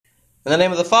In the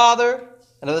name of the Father,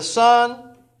 and of the Son,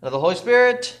 and of the Holy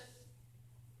Spirit.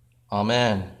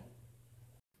 Amen.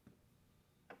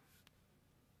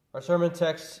 Our sermon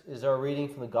text is our reading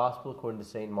from the Gospel according to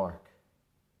St. Mark.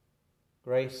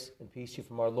 Grace and peace to you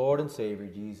from our Lord and Savior,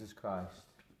 Jesus Christ.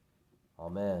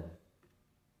 Amen.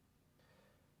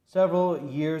 Several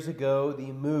years ago,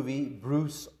 the movie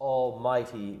Bruce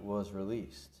Almighty was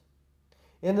released.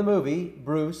 In the movie,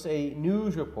 Bruce, a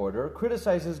news reporter,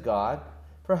 criticizes God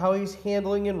for how he's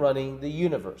handling and running the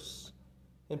universe.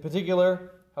 In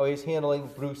particular, how he's handling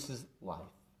Bruce's life.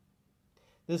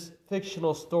 This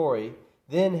fictional story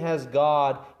then has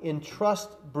God entrust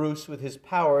Bruce with his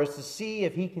powers to see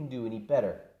if he can do any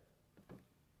better.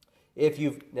 If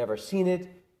you've never seen it,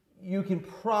 you can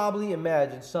probably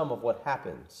imagine some of what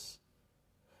happens.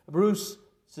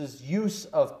 Bruce's use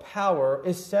of power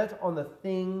is set on the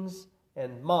things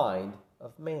and mind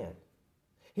of man.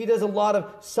 He does a lot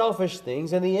of selfish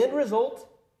things, and the end result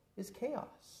is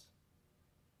chaos.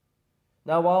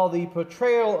 Now, while the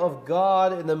portrayal of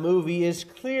God in the movie is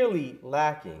clearly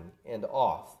lacking and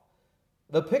off,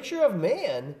 the picture of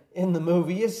man in the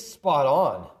movie is spot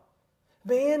on.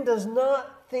 Man does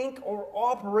not think or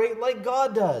operate like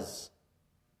God does.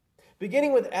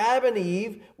 Beginning with Adam and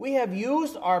Eve, we have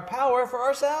used our power for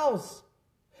ourselves.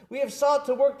 We have sought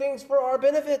to work things for our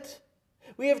benefit.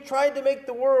 We have tried to make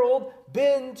the world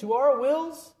bend to our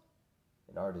wills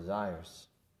and our desires.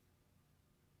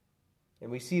 And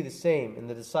we see the same in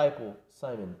the disciple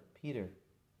Simon Peter.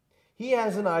 He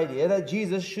has an idea that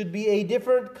Jesus should be a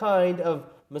different kind of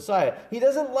Messiah. He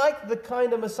doesn't like the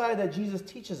kind of Messiah that Jesus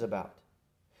teaches about.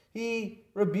 He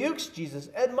rebukes Jesus,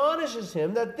 admonishes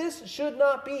him that this should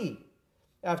not be.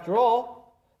 After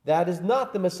all, that is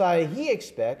not the Messiah he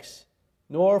expects,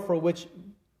 nor for which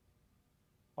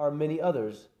are many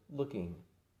others looking.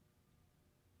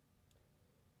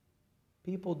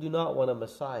 People do not want a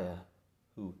Messiah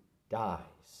who dies.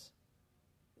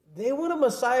 They want a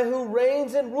Messiah who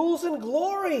reigns and rules in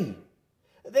glory.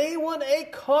 They want a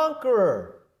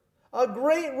conqueror, a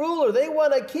great ruler. They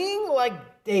want a king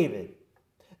like David.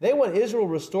 They want Israel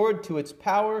restored to its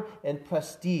power and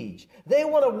prestige. They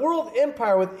want a world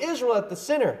empire with Israel at the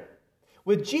center,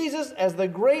 with Jesus as the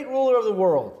great ruler of the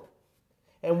world.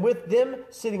 And with them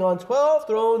sitting on 12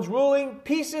 thrones, ruling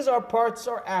pieces or parts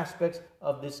or aspects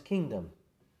of this kingdom.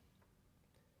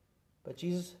 But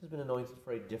Jesus has been anointed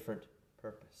for a different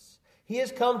purpose. He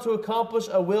has come to accomplish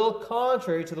a will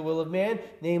contrary to the will of man,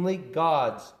 namely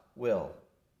God's will.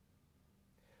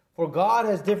 For God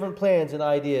has different plans and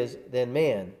ideas than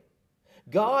man.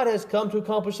 God has come to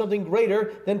accomplish something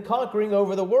greater than conquering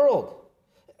over the world.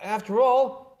 After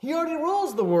all, He already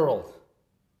rules the world.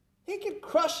 He can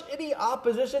crush any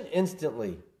opposition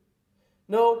instantly.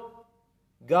 No,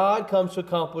 God comes to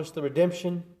accomplish the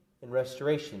redemption and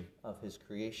restoration of His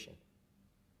creation.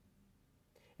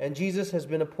 And Jesus has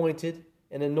been appointed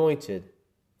and anointed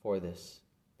for this.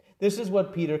 This is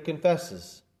what Peter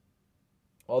confesses,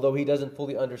 although he doesn't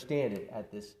fully understand it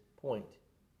at this point.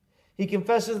 He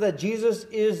confesses that Jesus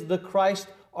is the Christ,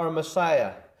 our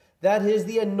Messiah. That is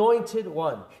the anointed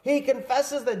one. He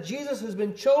confesses that Jesus has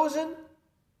been chosen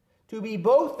to be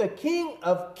both the King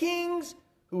of kings,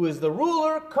 who is the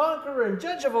ruler, conqueror, and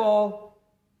judge of all,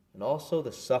 and also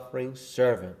the suffering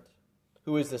servant,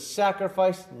 who is the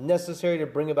sacrifice necessary to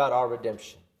bring about our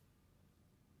redemption.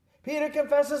 Peter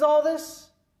confesses all this.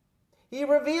 He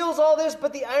reveals all this,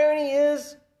 but the irony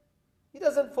is, he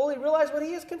doesn't fully realize what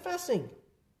he is confessing.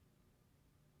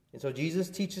 And so Jesus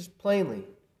teaches plainly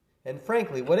and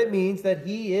frankly what it means that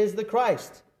he is the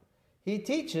Christ. He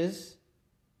teaches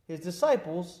his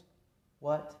disciples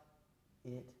what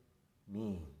it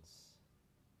means.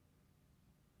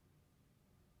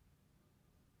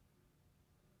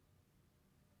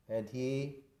 And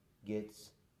he gets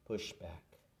pushback.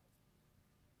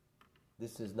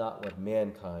 This is not what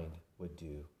mankind would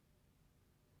do.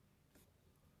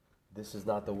 This is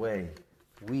not the way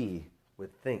we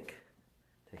would think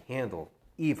to handle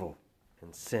evil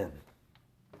and sin.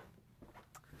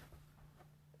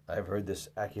 I've heard this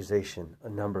accusation a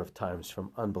number of times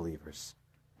from unbelievers.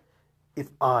 If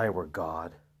I were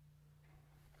God,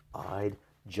 I'd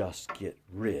just get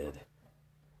rid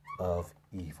of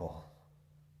evil.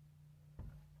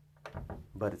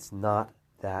 But it's not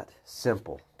that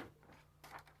simple.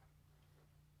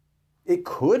 It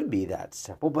could be that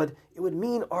simple, but it would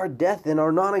mean our death and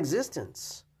our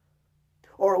non-existence.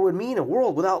 Or it would mean a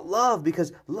world without love,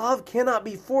 because love cannot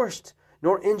be forced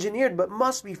nor engineered, but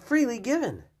must be freely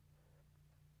given.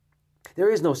 There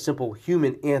is no simple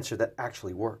human answer that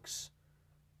actually works.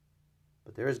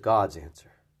 But there is God's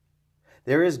answer.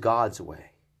 There is God's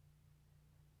way.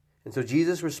 And so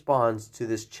Jesus responds to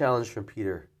this challenge from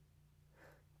Peter.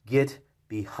 Get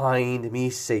behind me,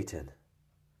 Satan.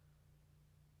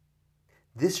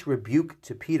 This rebuke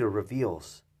to Peter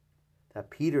reveals that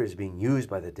Peter is being used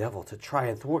by the devil to try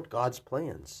and thwart God's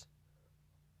plans.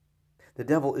 The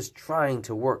devil is trying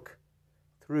to work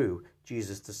through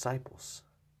Jesus' disciples.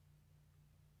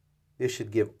 This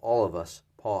should give all of us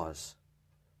pause.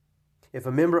 If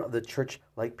a member of the church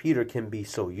like Peter can be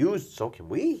so used, so can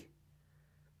we.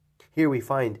 Here we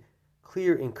find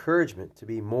clear encouragement to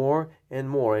be more and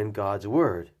more in God's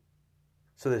Word,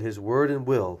 so that His Word and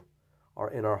will are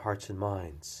in our hearts and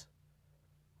minds,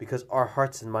 because our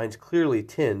hearts and minds clearly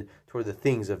tend toward the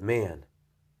things of man.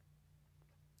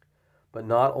 But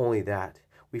not only that,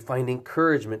 we find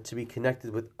encouragement to be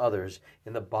connected with others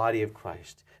in the body of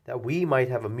Christ, that we might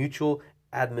have a mutual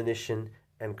admonition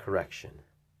and correction,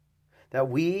 that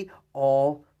we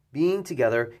all, being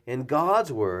together in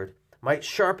God's Word, might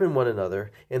sharpen one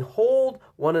another and hold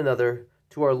one another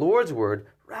to our Lord's Word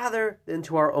rather than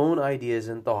to our own ideas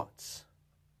and thoughts.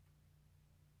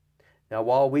 Now,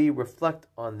 while we reflect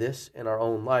on this in our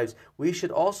own lives, we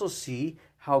should also see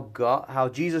how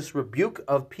Jesus' rebuke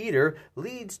of Peter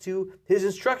leads to his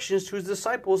instructions to his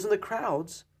disciples and the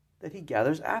crowds that he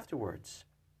gathers afterwards.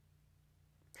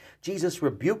 Jesus'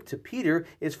 rebuke to Peter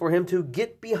is for him to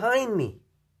get behind me.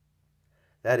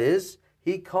 That is,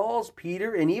 he calls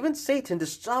Peter and even Satan to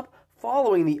stop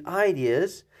following the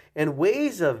ideas and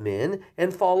ways of men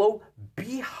and follow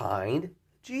behind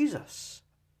Jesus.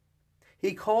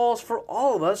 He calls for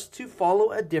all of us to follow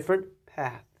a different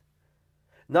path.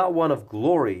 Not one of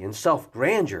glory and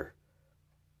self-grandeur,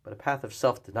 but a path of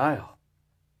self-denial,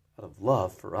 out of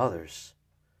love for others.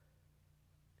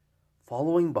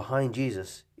 Following behind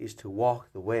Jesus is to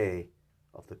walk the way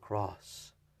of the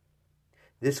cross.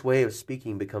 This way of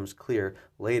speaking becomes clear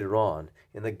later on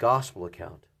in the gospel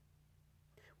account,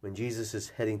 when Jesus is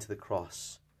heading to the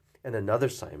cross, and another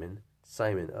Simon,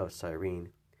 Simon of Cyrene,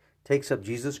 takes up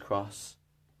Jesus' cross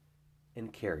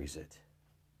and carries it.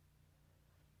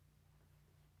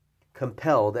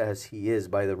 Compelled as he is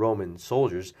by the Roman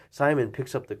soldiers, Simon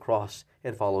picks up the cross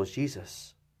and follows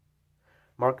Jesus.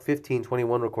 Mark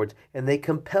 15:21 records, and they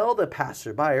compelled a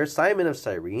passerby, Simon of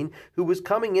Cyrene, who was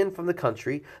coming in from the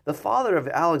country, the father of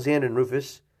Alexander and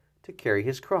Rufus, to carry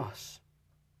his cross.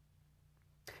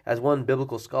 As one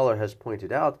biblical scholar has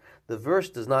pointed out, the verse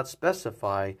does not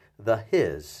specify the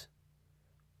his.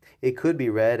 It could be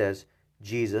read as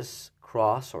Jesus'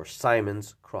 cross or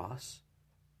Simon's cross.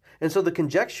 And so the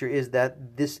conjecture is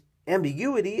that this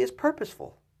ambiguity is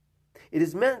purposeful. It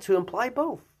is meant to imply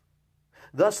both.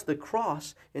 Thus, the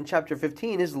cross in chapter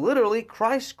 15 is literally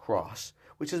Christ's cross,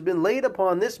 which has been laid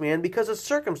upon this man because of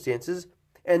circumstances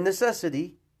and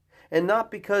necessity, and not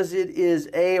because it is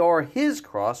a or his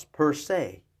cross per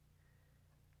se,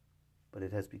 but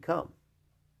it has become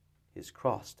his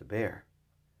cross to bear.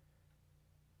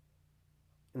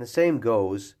 And the same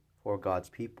goes for God's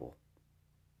people,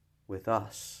 with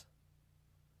us.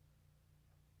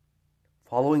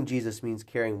 Following Jesus means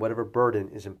carrying whatever burden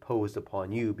is imposed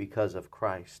upon you because of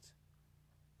Christ.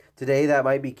 Today, that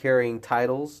might be carrying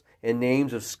titles and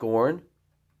names of scorn,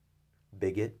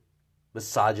 bigot,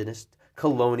 misogynist,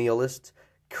 colonialist,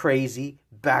 crazy,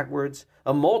 backwards,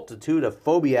 a multitude of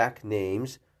phobiac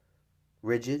names,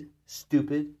 rigid,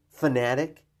 stupid,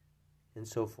 fanatic, and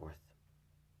so forth.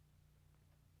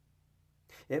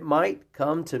 It might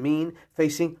come to mean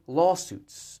facing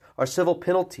lawsuits or civil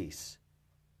penalties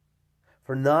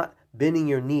for not bending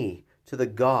your knee to the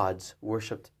gods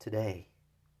worshipped today,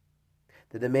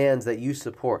 the demands that you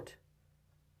support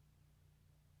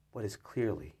what is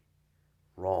clearly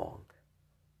wrong.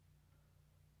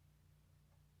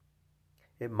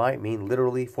 It might mean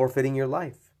literally forfeiting your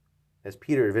life, as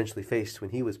Peter eventually faced when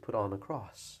he was put on the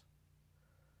cross.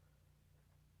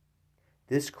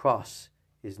 This cross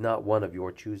is not one of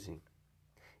your choosing.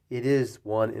 It is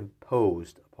one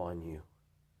imposed upon you.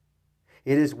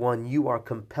 It is one you are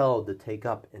compelled to take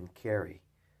up and carry.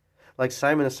 Like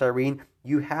Simon of Cyrene,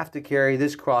 you have to carry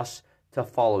this cross to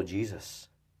follow Jesus.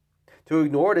 To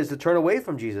ignore it is to turn away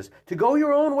from Jesus, to go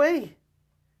your own way.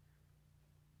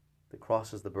 The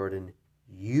cross is the burden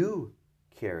you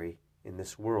carry in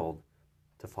this world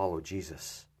to follow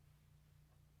Jesus.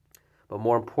 But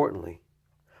more importantly,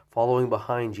 following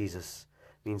behind Jesus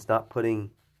means not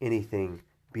putting anything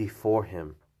before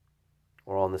him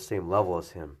or on the same level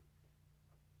as him.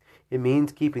 It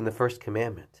means keeping the first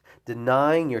commandment,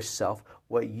 denying yourself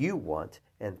what you want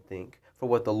and think for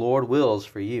what the Lord wills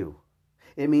for you.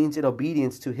 It means in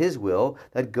obedience to his will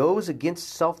that goes against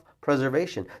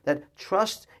self-preservation, that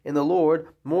trusts in the Lord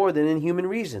more than in human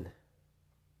reason.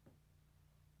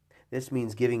 This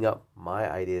means giving up my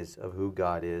ideas of who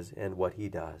God is and what He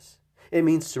does. It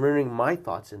means surrendering my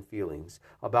thoughts and feelings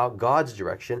about God's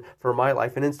direction for my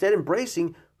life and instead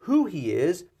embracing who He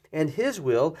is and His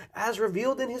will as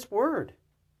revealed in His Word.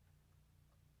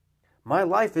 My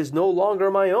life is no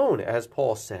longer my own, as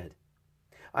Paul said.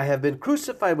 I have been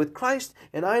crucified with Christ,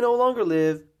 and I no longer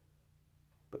live,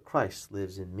 but Christ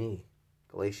lives in me.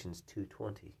 Galatians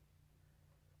 2:20.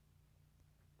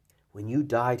 When you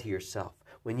die to yourself,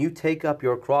 when you take up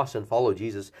your cross and follow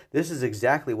Jesus, this is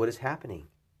exactly what is happening.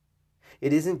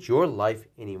 It isn't your life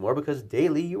anymore because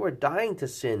daily you are dying to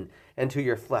sin and to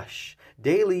your flesh.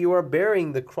 Daily you are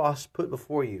bearing the cross put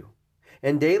before you.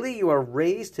 And daily you are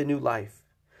raised to new life,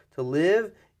 to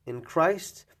live in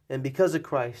Christ and because of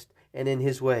Christ and in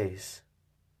His ways.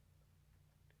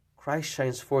 Christ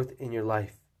shines forth in your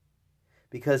life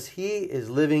because He is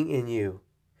living in you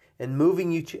and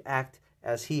moving you to act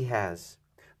as He has,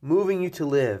 moving you to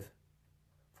live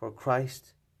for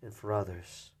Christ and for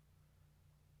others.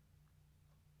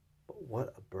 But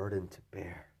what a burden to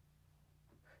bear.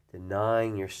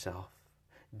 Denying yourself,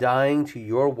 dying to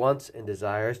your wants and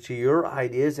desires, to your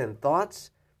ideas and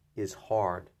thoughts is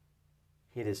hard.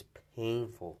 It is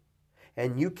painful.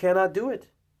 And you cannot do it,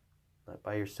 not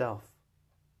by yourself.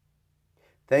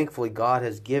 Thankfully, God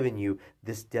has given you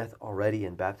this death already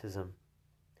in baptism.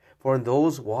 For in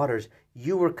those waters,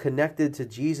 you were connected to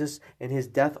Jesus and His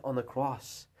death on the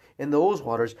cross. In those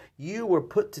waters, you were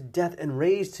put to death and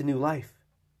raised to new life.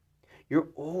 Your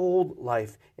old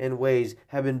life and ways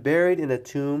have been buried in a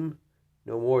tomb,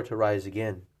 no more to rise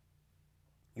again.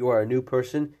 You are a new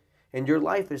person, and your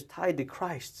life is tied to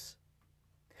Christ's,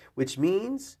 which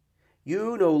means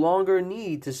you no longer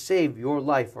need to save your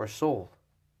life or soul.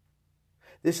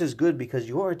 This is good because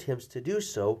your attempts to do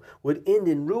so would end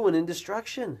in ruin and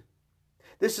destruction.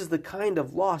 This is the kind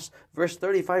of loss verse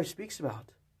 35 speaks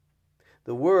about.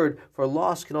 The word for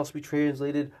loss can also be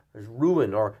translated as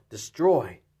ruin or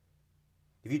destroy.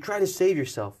 If you try to save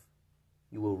yourself,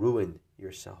 you will ruin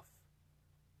yourself.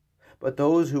 But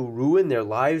those who ruin their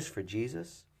lives for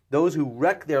Jesus, those who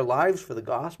wreck their lives for the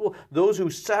gospel, those who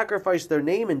sacrifice their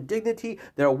name and dignity,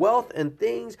 their wealth and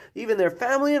things, even their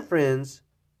family and friends,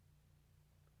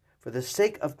 for the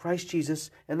sake of Christ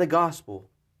Jesus and the gospel,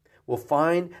 will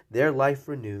find their life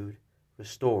renewed,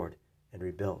 restored, and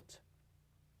rebuilt.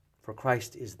 For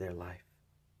Christ is their life.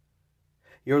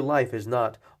 Your life is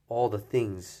not all the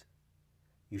things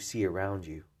you see around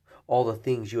you, all the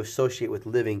things you associate with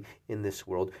living in this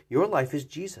world. Your life is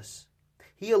Jesus.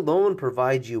 He alone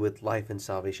provides you with life and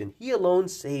salvation. He alone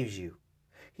saves you.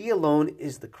 He alone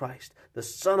is the Christ, the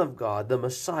Son of God, the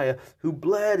Messiah, who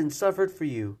bled and suffered for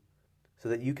you so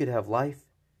that you could have life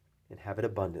and have it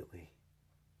abundantly.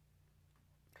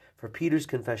 For Peter's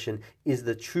confession is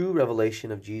the true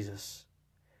revelation of Jesus.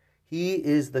 He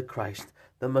is the Christ,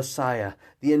 the Messiah,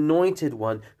 the Anointed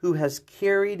One, who has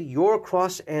carried your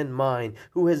cross and mine,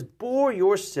 who has bore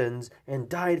your sins and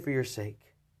died for your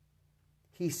sake.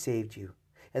 He saved you,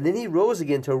 and then He rose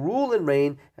again to rule and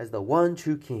reign as the one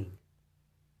true King.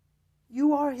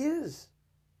 You are His.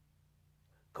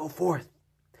 Go forth,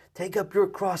 take up your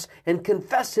cross, and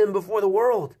confess Him before the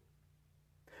world.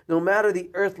 No matter the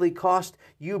earthly cost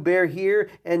you bear here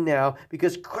and now,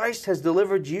 because Christ has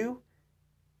delivered you,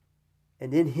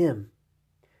 and in Him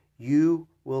you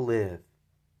will live,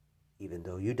 even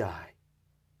though you die.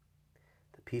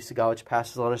 The peace of God which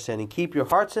passes all understanding, keep your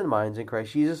hearts and minds in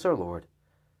Christ Jesus our Lord.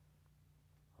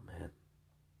 Amen.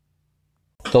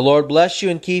 The Lord bless you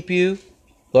and keep you.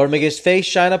 Lord, make His face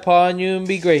shine upon you and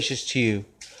be gracious to you.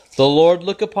 The Lord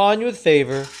look upon you with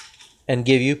favor and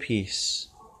give you peace.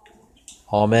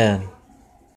 Amen.